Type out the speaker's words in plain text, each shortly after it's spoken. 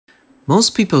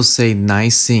Most people say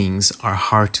nice scenes are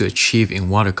hard to achieve in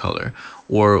watercolor,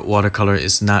 or watercolor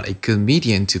is not a good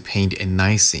medium to paint a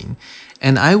nice scene.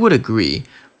 And I would agree,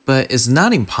 but it's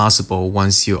not impossible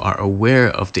once you are aware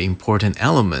of the important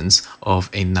elements of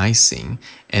a nice scene.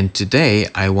 And today,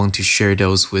 I want to share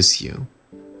those with you.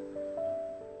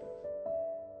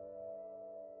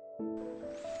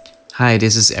 Hi,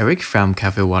 this is Eric from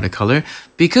Cafe Watercolor.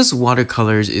 Because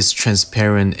watercolor is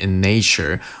transparent in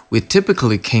nature, we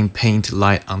typically can paint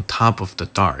light on top of the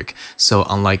dark. So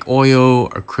unlike oil,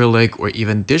 acrylic, or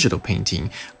even digital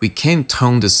painting, we can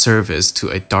tone the surface to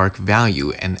a dark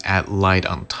value and add light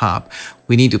on top.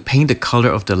 We need to paint the color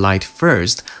of the light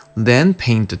first, then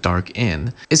paint the dark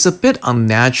in. It's a bit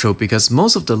unnatural because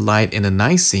most of the light in a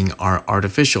night scene are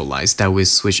artificial lights that we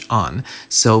switch on,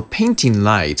 so painting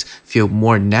light feels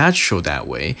more natural that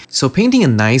way. So painting a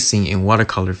night scene in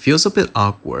watercolor feels a bit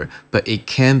awkward, but it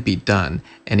can be done,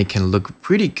 and it can look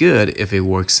pretty good if it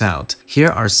works out. Here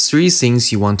are 3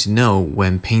 things you want to know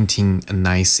when painting a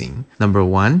night scene. Number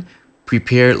 1.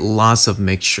 Prepare lots of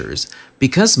mixtures.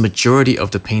 Because majority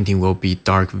of the painting will be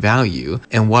dark value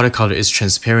and watercolor is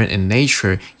transparent in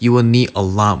nature, you will need a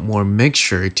lot more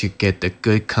mixture to get the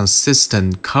good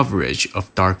consistent coverage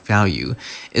of dark value.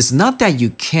 It's not that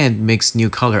you can't mix new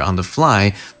color on the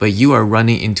fly, but you are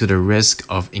running into the risk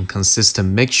of inconsistent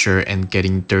mixture and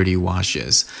getting dirty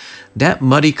washes. That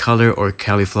muddy color or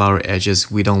cauliflower edges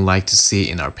we don't like to see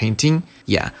in our painting,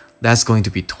 yeah, that's going to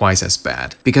be twice as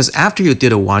bad. Because after you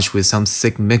did a wash with some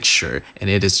thick mixture and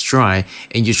it is dry,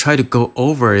 and you try to go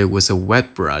over it with a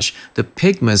wet brush, the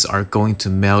pigments are going to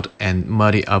melt and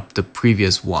muddy up the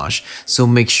previous wash. So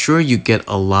make sure you get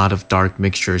a lot of dark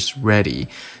mixtures ready.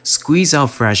 Squeeze out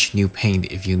fresh new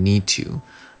paint if you need to.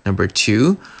 Number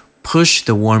 2, push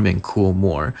the warm and cool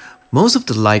more. Most of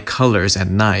the light colors at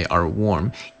night are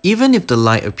warm. Even if the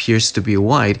light appears to be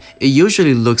white, it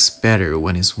usually looks better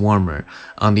when it's warmer.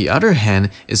 On the other hand,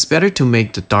 it's better to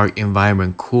make the dark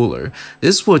environment cooler.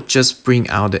 This will just bring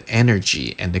out the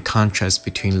energy and the contrast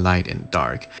between light and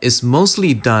dark. It's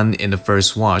mostly done in the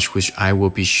first wash, which I will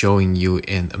be showing you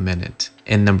in a minute.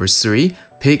 And number 3,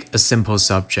 pick a simple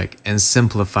subject and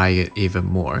simplify it even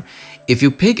more. If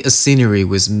you pick a scenery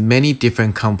with many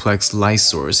different complex light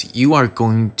sources, you are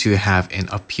going to have an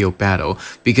uphill battle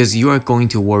because you are going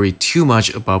to worry too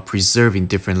much about preserving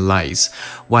different lights.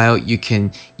 While you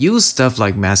can use stuff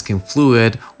like masking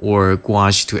fluid or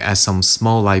gouache to add some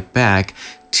small light back,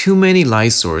 too many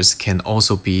light sources can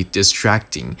also be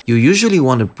distracting. You usually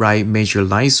want a bright major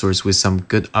light source with some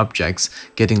good objects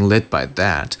getting lit by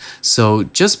that. So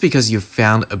just because you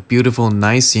found a beautiful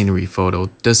night scenery photo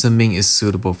doesn't mean it's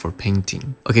suitable for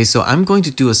painting. Okay, so I'm going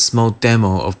to do a small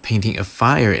demo of painting a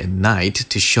fire at night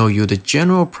to show you the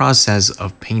general process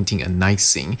of painting a night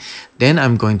scene. Then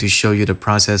I'm going to show you the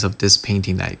process of this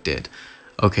painting I did.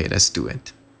 Okay, let's do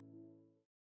it.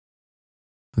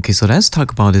 Okay, so let's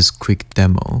talk about this quick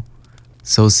demo.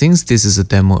 So since this is a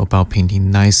demo about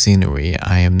painting night scenery,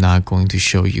 I am not going to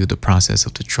show you the process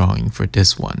of the drawing for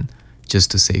this one, just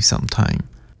to save some time.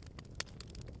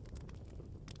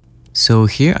 So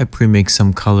here I pre-mix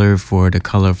some color for the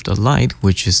color of the light,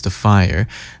 which is the fire.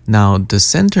 Now the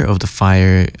center of the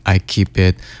fire, I keep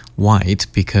it white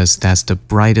because that's the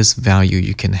brightest value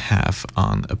you can have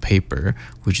on a paper,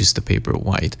 which is the paper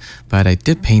white. But I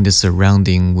did paint the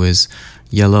surrounding with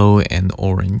yellow and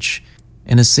orange.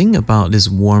 And the thing about this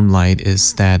warm light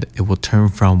is that it will turn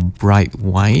from bright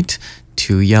white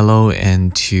to yellow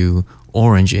and to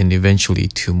orange and eventually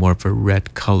to more of a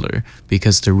red color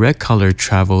because the red color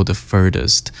travel the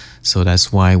furthest. So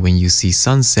that's why when you see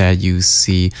sunset, you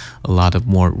see a lot of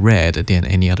more red than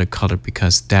any other color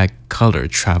because that color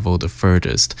travel the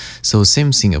furthest. So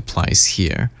same thing applies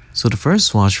here. So the first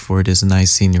swatch for this night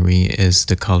scenery is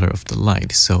the color of the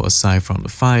light. So aside from the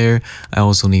fire, I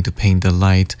also need to paint the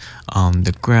light on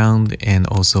the ground and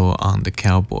also on the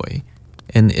cowboy.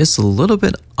 And it's a little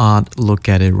bit odd look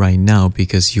at it right now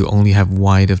because you only have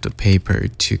white of the paper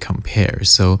to compare.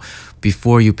 So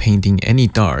before you painting any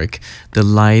dark, the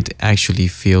light actually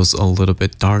feels a little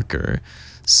bit darker.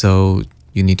 So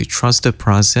you need to trust the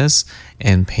process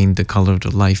and paint the color of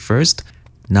the light first.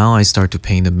 Now I start to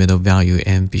paint the middle value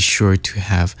and be sure to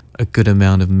have a good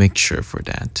amount of mixture for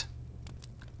that.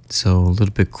 So a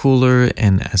little bit cooler,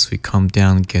 and as we come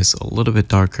down it gets a little bit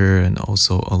darker and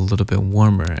also a little bit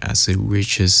warmer as it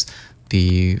reaches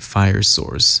the fire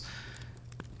source.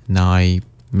 Now I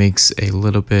mix a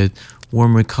little bit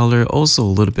warmer color, also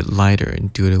a little bit lighter,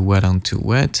 and do the wet onto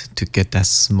wet to get that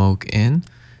smoke in.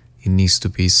 It needs to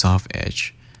be soft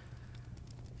edge.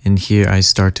 And here I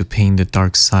start to paint the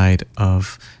dark side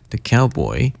of the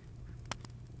cowboy.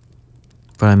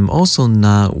 But I'm also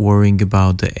not worrying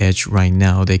about the edge right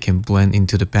now. They can blend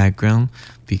into the background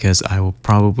because I will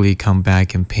probably come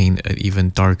back and paint an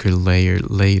even darker layer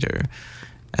later.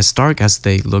 As dark as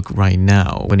they look right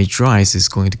now, when it dries, it's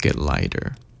going to get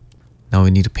lighter. Now we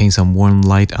need to paint some warm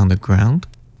light on the ground.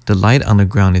 The light on the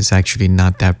ground is actually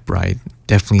not that bright,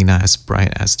 definitely not as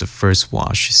bright as the first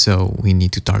wash, so we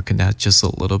need to darken that just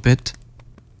a little bit.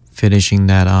 Finishing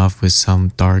that off with some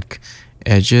dark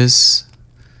edges.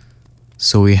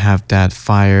 So we have that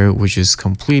fire which is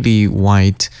completely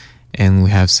white, and we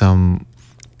have some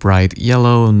bright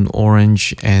yellow and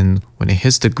orange, and when it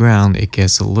hits the ground it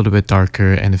gets a little bit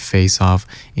darker and it fades off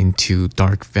into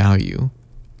dark value.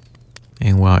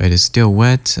 And while it is still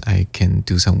wet, I can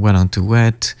do some wet onto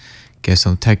wet, get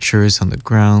some textures on the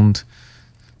ground,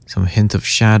 some hint of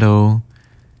shadow,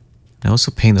 and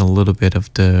also paint a little bit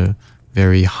of the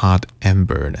very hot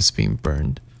ember that's being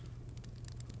burned.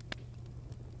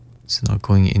 So now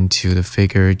going into the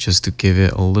figure just to give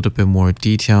it a little bit more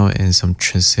detail and some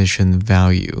transition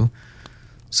value.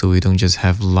 So we don't just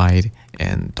have light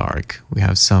and dark, we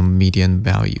have some median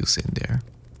values in there.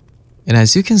 And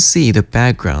as you can see, the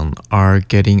background are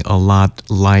getting a lot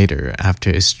lighter after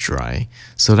it's dry.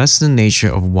 So that's the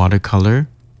nature of watercolor.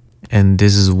 And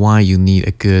this is why you need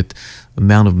a good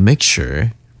amount of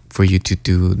mixture for you to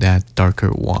do that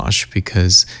darker wash,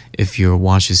 because if your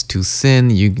wash is too thin,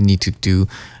 you need to do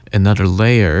another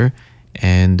layer,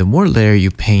 and the more layer you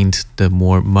paint, the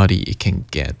more muddy it can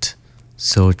get.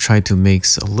 So try to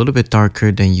mix a little bit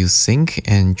darker than you think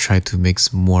and try to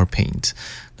mix more paint.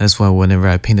 That's why whenever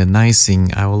I paint an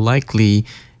icing, I will likely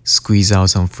squeeze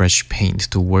out some fresh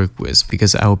paint to work with,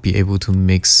 because I will be able to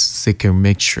mix thicker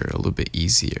mixture a little bit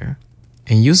easier.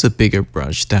 And use a bigger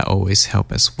brush, that always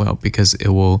helps as well, because it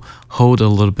will hold a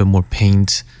little bit more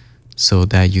paint so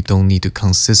that you don't need to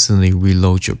consistently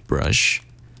reload your brush.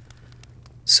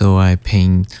 So I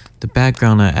paint the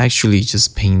background. I actually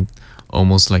just paint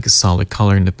almost like a solid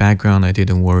color in the background. I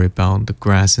didn't worry about the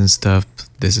grass and stuff.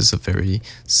 This is a very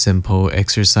simple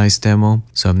exercise demo,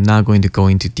 so I'm not going to go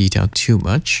into detail too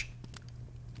much.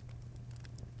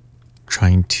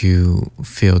 Trying to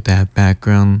fill that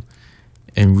background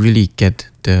and really get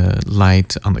the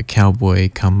light on the cowboy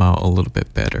come out a little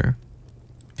bit better.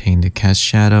 Paint the cast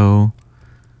shadow.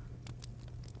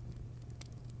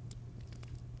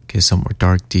 Get some more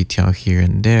dark detail here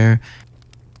and there.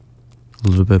 A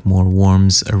little bit more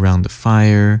warmth around the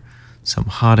fire. Some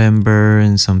hot ember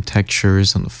and some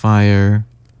textures on the fire.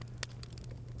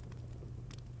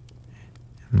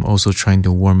 I'm also trying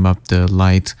to warm up the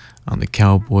light on the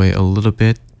cowboy a little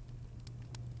bit.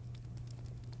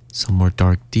 Some more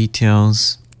dark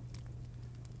details.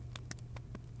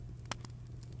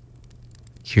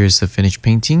 Here's the finished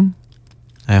painting.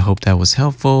 I hope that was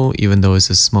helpful. Even though it's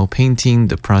a small painting,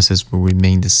 the process will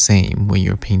remain the same when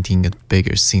you're painting a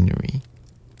bigger scenery.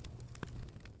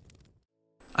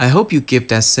 I hope you give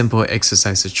that simple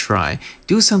exercise a try.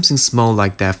 Do something small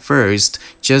like that first,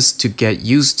 just to get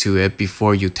used to it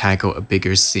before you tackle a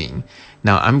bigger scene.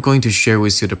 Now I'm going to share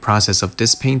with you the process of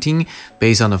this painting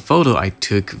based on a photo I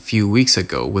took a few weeks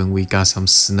ago when we got some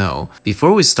snow.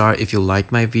 Before we start, if you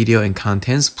like my video and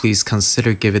contents, please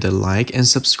consider give it a like and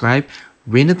subscribe.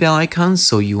 Ring the bell icon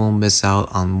so you won't miss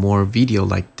out on more video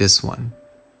like this one.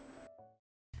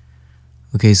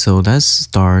 Okay, so let's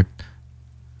start.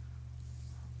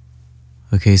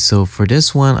 Okay, so for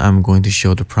this one, I'm going to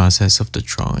show the process of the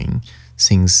drawing.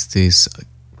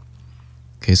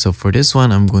 Okay, so for this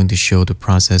one, I'm going to show the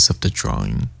process of the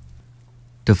drawing.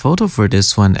 The photo for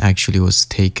this one actually was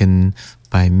taken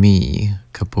by me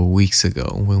a couple of weeks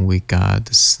ago when we got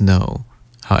the snow.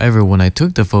 However, when I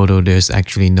took the photo, there's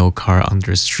actually no car under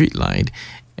the street light,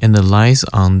 and the lights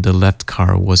on the left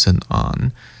car wasn't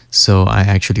on. So I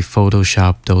actually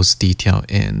photoshopped those details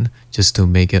in just to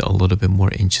make it a little bit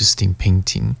more interesting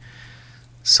painting.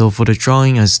 So for the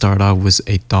drawing, I start off with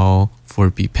a dull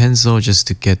 4B pencil just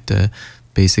to get the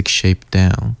basic shape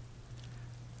down.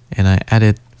 And I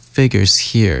added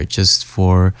figures here just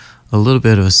for a little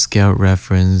bit of a scale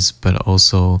reference, but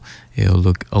also it'll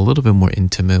look a little bit more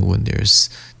intimate when there's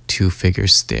two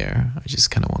figures there. I just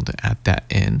kind of want to add that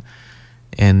in.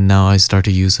 And now I start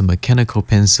to use a mechanical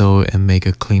pencil and make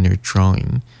a cleaner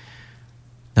drawing.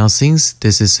 Now since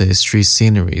this is a street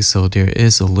scenery, so there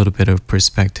is a little bit of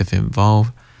perspective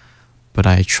involved, but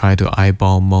I try to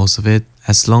eyeball most of it.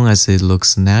 As long as it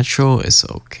looks natural, it's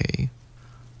okay.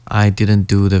 I didn't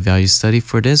do the value study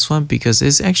for this one because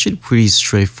it's actually pretty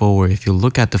straightforward. If you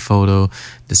look at the photo,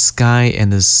 the sky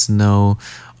and the snow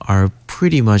are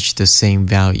pretty much the same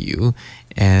value,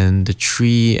 and the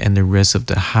tree and the rest of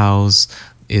the house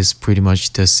is pretty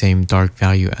much the same dark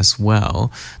value as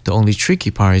well. The only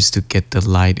tricky part is to get the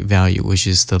light value, which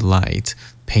is the light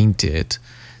painted.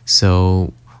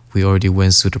 So we already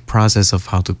went through the process of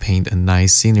how to paint a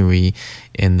nice scenery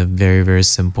in a very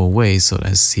simple way. So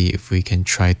let's see if we can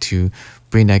try to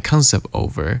bring that concept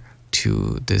over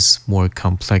to this more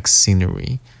complex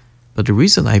scenery. But the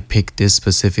reason I picked this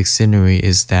specific scenery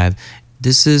is that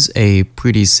this is a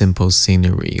pretty simple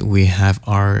scenery. We have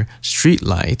our street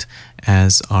light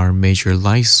as our major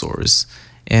light source.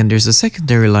 And there's a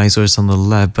secondary light source on the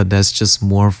left, but that's just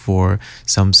more for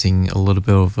something a little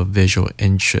bit of a visual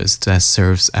interest that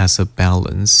serves as a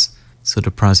balance. So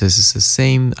the process is the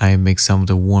same. I mix some of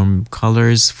the warm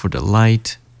colors for the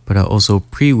light, but I also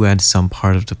pre-wet some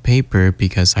part of the paper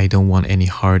because I don't want any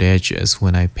hard edges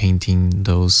when I'm painting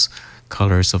those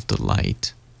colors of the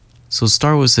light. So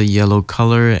start with a yellow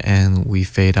color and we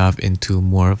fade off into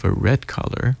more of a red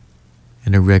color.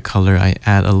 And the red color, I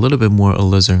add a little bit more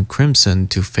alizarin crimson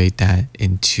to fade that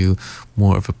into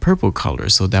more of a purple color,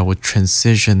 so that would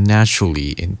transition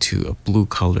naturally into a blue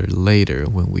color later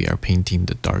when we are painting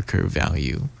the darker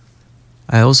value.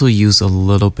 I also use a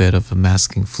little bit of a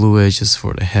masking fluid just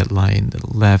for the headline, the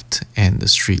left, and the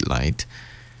street light.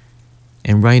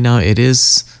 And right now it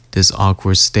is this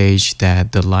awkward stage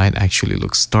that the light actually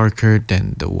looks darker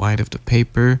than the white of the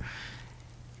paper.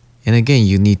 And again,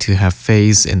 you need to have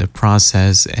faith in the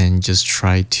process and just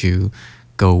try to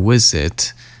go with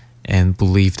it and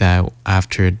believe that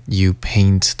after you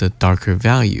paint the darker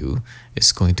value,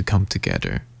 it's going to come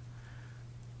together.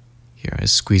 Here I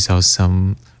squeeze out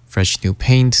some fresh new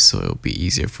paint so it'll be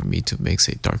easier for me to mix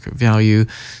a darker value.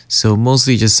 So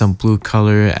mostly just some blue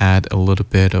color, add a little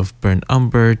bit of burnt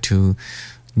umber to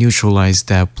neutralize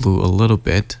that blue a little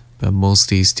bit, but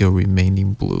mostly still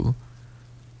remaining blue.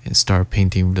 And start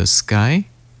painting the sky.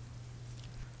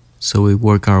 So we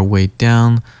work our way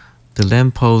down. The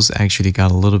lamppost actually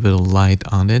got a little bit of light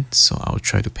on it, so I'll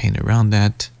try to paint around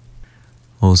that.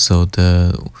 Also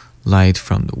the light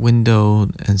from the window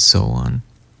and so on.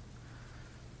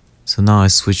 So now I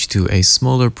switch to a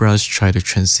smaller brush, try to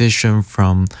transition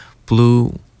from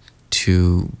blue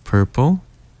to purple.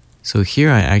 So here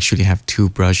I actually have two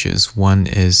brushes. One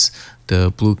is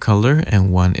the blue color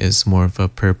and one is more of a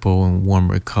purple and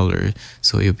warmer color.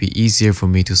 So it'll be easier for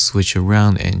me to switch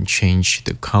around and change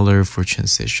the color for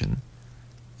transition.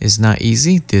 It's not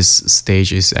easy. This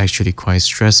stage is actually quite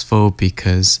stressful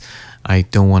because I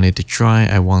don't want it to dry.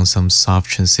 I want some soft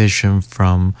transition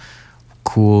from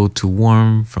cool to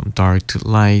warm, from dark to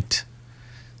light.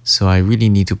 So I really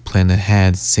need to plan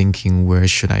ahead, thinking where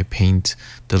should I paint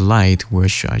the light, where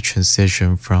should I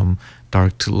transition from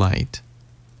dark to light.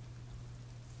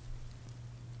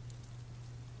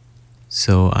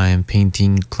 So I am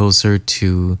painting closer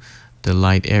to the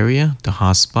light area, the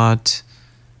hot spot,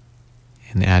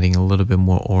 and adding a little bit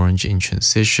more orange in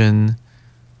transition,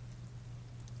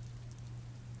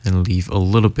 and leave a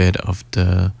little bit of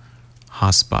the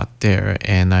hot spot there.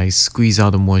 And I squeeze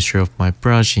out the moisture of my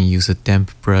brush and use a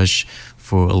damp brush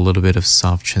for a little bit of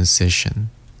soft transition.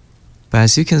 But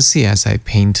as you can see, as I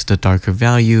paint the darker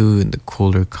value and the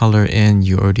cooler color in,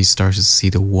 you already start to see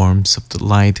the warmth of the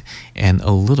light and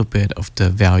a little bit of the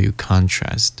value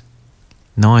contrast.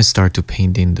 Now I start to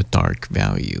paint in the dark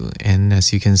value, and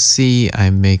as you can see,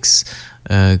 I mix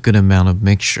a good amount of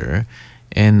mixture,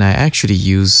 and I actually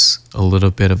use a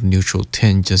little bit of neutral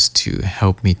tint just to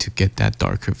help me to get that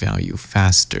darker value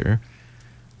faster.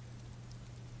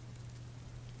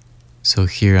 So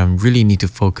here I'm really need to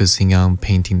focusing on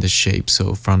painting the shape.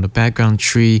 So from the background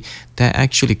tree that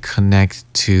actually connect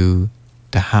to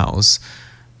the house,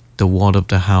 the wall of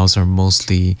the house are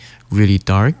mostly really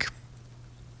dark.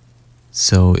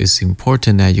 So it's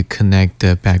important that you connect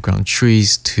the background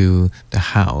trees to the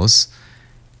house.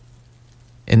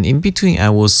 And in between,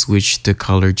 I will switch the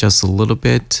color just a little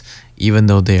bit. Even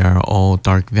though they are all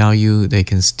dark value, they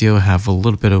can still have a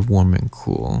little bit of warm and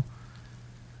cool.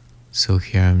 So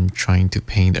here I'm trying to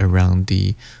paint around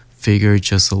the figure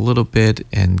just a little bit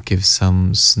and give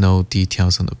some snow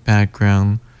details on the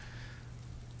background.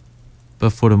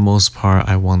 But for the most part,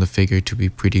 I want the figure to be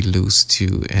pretty loose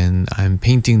too, and I'm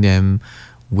painting them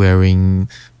wearing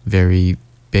very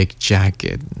big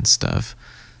jacket and stuff.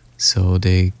 So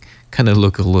they kind of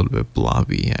look a little bit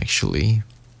blobby actually.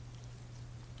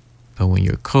 But when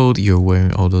you're cold, you're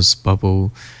wearing all those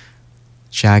bubble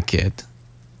jacket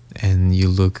and you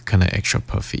look kind of extra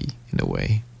puffy in a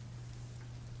way.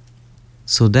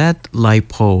 So that light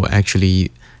pole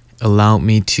actually allowed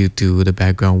me to do the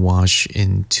background wash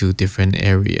in two different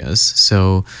areas.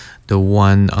 So the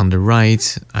one on the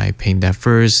right, I paint that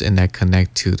first and that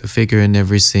connect to the figure and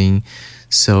everything.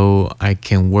 So I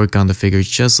can work on the figure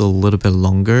just a little bit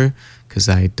longer because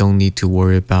I don't need to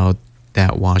worry about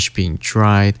that wash being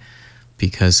dried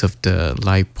because of the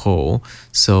light pole.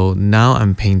 So now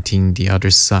I'm painting the other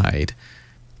side.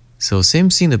 So same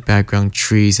thing, the background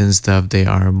trees and stuff, they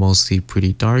are mostly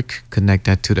pretty dark. Connect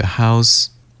that to the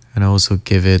house. And also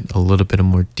give it a little bit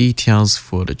more details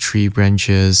for the tree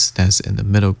branches that's in the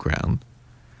middle ground.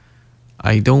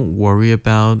 I don't worry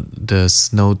about the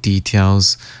snow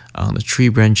details on the tree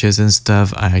branches and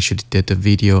stuff. I actually did a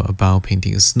video about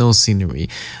painting a snow scenery.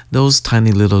 Those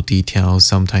tiny little details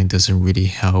sometimes doesn't really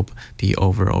help the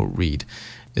overall read.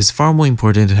 It's far more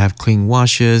important to have clean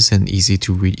washes and easy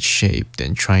to read shape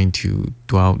than trying to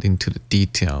dwell into the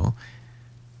detail.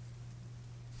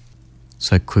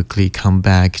 So I quickly come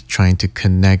back trying to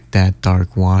connect that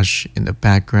dark wash in the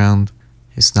background.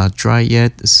 It's not dry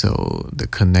yet, so the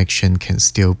connection can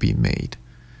still be made.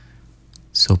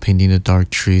 So painting the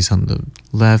dark trees on the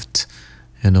left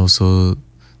and also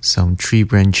some tree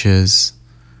branches.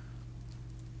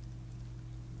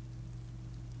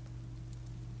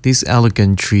 These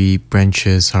elegant tree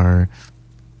branches are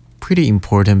pretty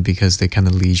important because they kind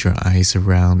of lead your eyes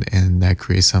around and that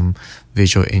creates some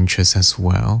visual interest as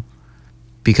well.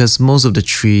 Because most of the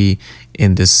tree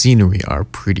in the scenery are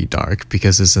pretty dark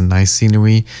because it's a nice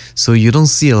scenery, so you don't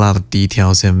see a lot of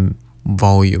details and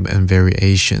volume and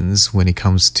variations when it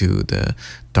comes to the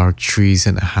dark trees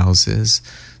and the houses.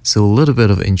 So a little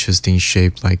bit of interesting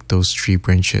shape like those tree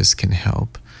branches can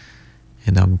help.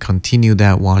 And I'm continue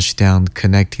that wash down,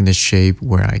 connecting the shape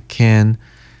where I can.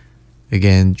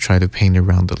 Again, try to paint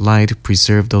around the light,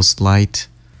 preserve those light.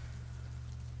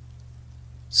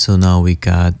 So now we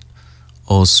got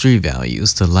all three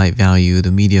values, the light value,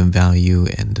 the medium value,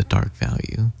 and the dark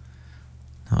value.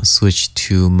 Now I'll switch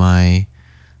to my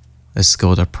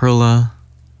Escoda Perla,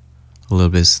 a little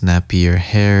bit snappier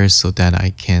hair so that I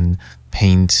can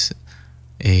paint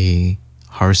a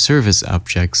hard surface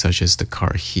object such as the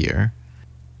car here.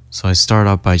 So I start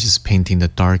off by just painting the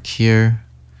dark here.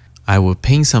 I will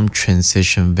paint some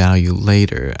transition value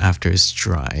later after it's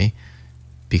dry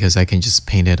because I can just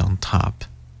paint it on top.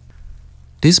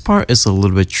 This part is a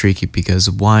little bit tricky because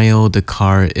while the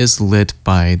car is lit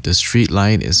by the street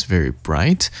light, it's very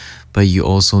bright, but you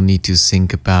also need to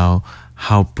think about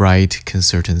how bright can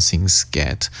certain things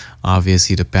get.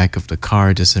 Obviously, the back of the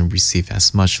car doesn't receive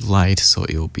as much light, so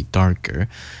it will be darker.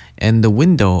 And the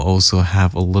window also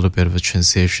have a little bit of a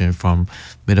transition from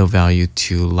middle value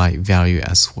to light value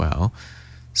as well.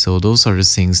 So those are the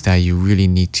things that you really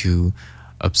need to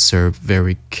observe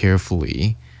very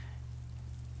carefully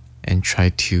and try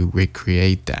to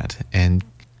recreate that and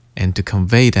to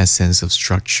convey that sense of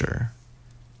structure.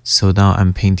 So now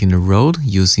I'm painting the road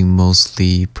using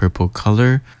mostly purple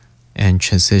color and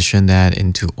transition that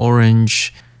into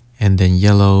orange and then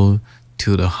yellow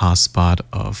to the hot spot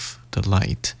of the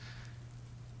light.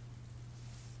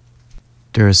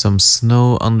 There is some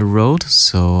snow on the road,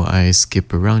 so I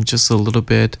skip around just a little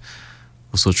bit.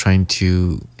 Also trying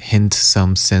to hint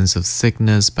some sense of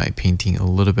thickness by painting a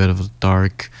little bit of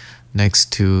dark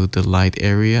next to the light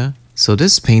area. So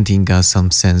this painting got some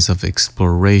sense of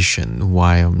exploration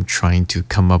while I'm trying to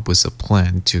come up with a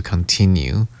plan to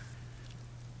continue.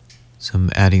 So I'm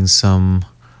adding some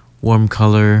warm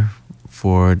color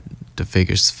for the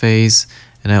figure's face,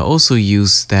 and I also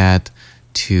use that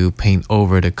to paint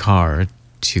over the car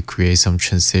to create some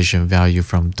transition value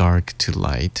from dark to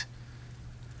light.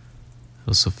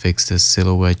 Also fix the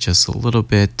silhouette just a little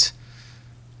bit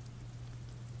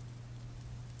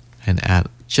and add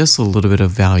just a little bit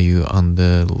of value on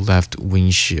the left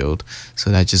windshield, so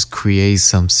that just creates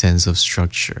some sense of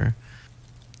structure.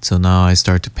 So now I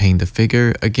start to paint the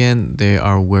figure. Again, they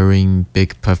are wearing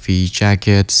big puffy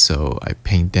jackets, so I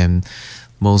paint them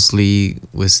mostly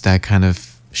with that kind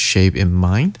of shape in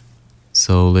mind.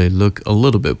 So they look a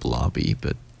little bit blobby,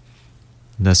 but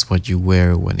that's what you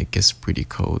wear when it gets pretty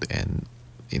cold and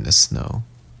in the snow.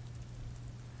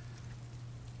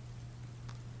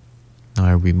 Now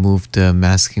I remove the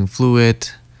masking fluid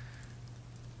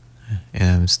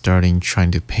and I'm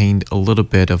trying to paint a little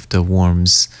bit of the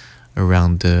warmth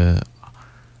around the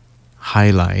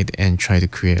highlight and try to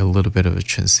create a little bit of a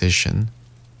transition.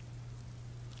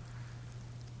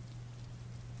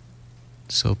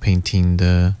 So painting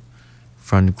the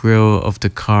front grille of the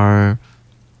car,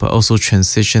 but also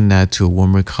transition that to a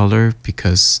warmer color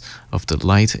because of the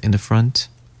light in the front.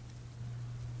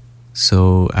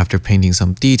 So after painting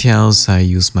some details, I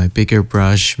use my bigger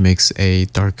brush, mix a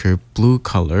darker blue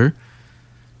color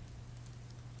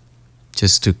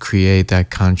just to create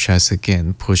that contrast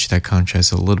again, push that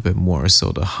contrast a little bit more.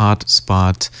 So the hot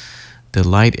spot, the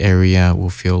light area will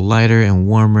feel lighter and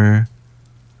warmer,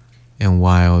 and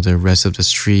while the rest of the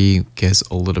street gets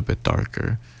a little bit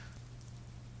darker.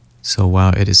 So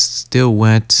while it is still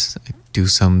wet, I do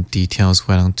some details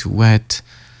wet onto wet,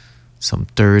 some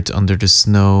dirt under the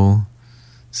snow,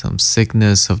 some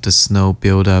thickness of the snow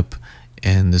buildup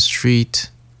in the street,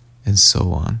 and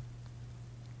so on.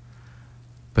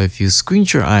 But if you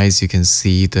squint your eyes, you can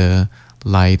see the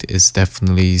light is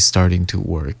definitely starting to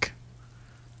work.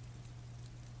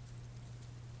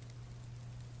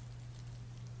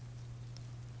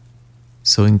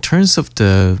 So in terms of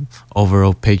the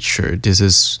overall picture, this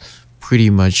is pretty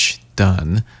much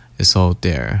done. It's all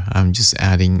there. I'm just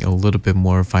adding a little bit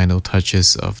more final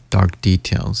touches of dark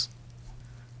details.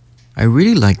 I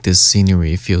really like this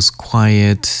scenery. It feels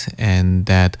quiet, and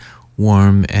that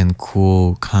warm and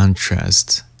cool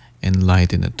contrast and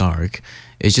light in the dark.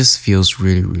 It just feels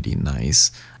really, really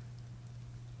nice.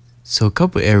 So a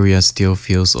couple areas still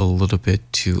feels a little bit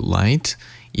too light,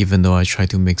 even though I try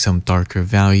to make some darker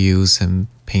values and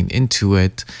paint into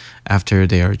it. After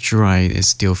they are dried, it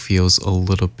still feels a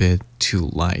little bit too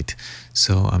light.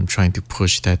 So I'm trying to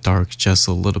push that dark just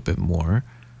a little bit more.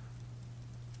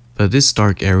 But this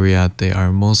dark area, they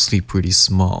are mostly pretty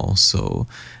small, so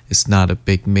it's not a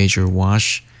big major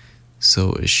wash.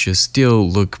 So it should still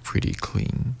look pretty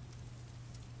clean.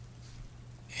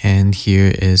 And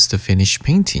here is the finished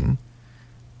painting.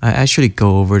 I actually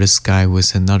go over the sky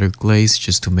with another glaze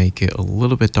just to make it a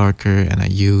little bit darker, and I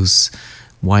use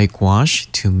white gouache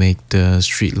to make the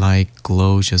street light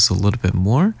glow just a little bit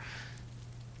more.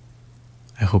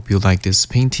 I hope you like this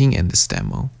painting and this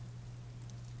demo.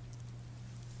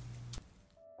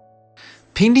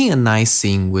 Painting a night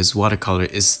scene with watercolor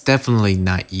is definitely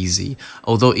not easy.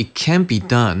 Although it can be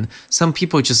done, some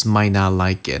people just might not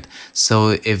like it.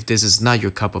 So if this is not your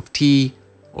cup of tea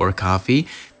or coffee,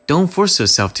 don't force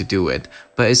yourself to do it,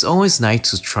 but it's always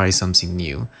nice to try something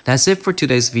new. That's it for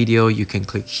today's video. You can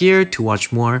click here to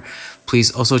watch more.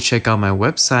 Please also check out my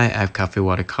website at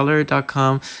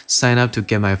cafewatercolor.com. Sign up to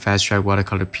get my Fast Track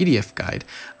Watercolor PDF guide.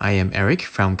 I am Eric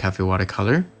from Cafe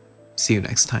Watercolor. See you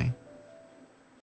next time.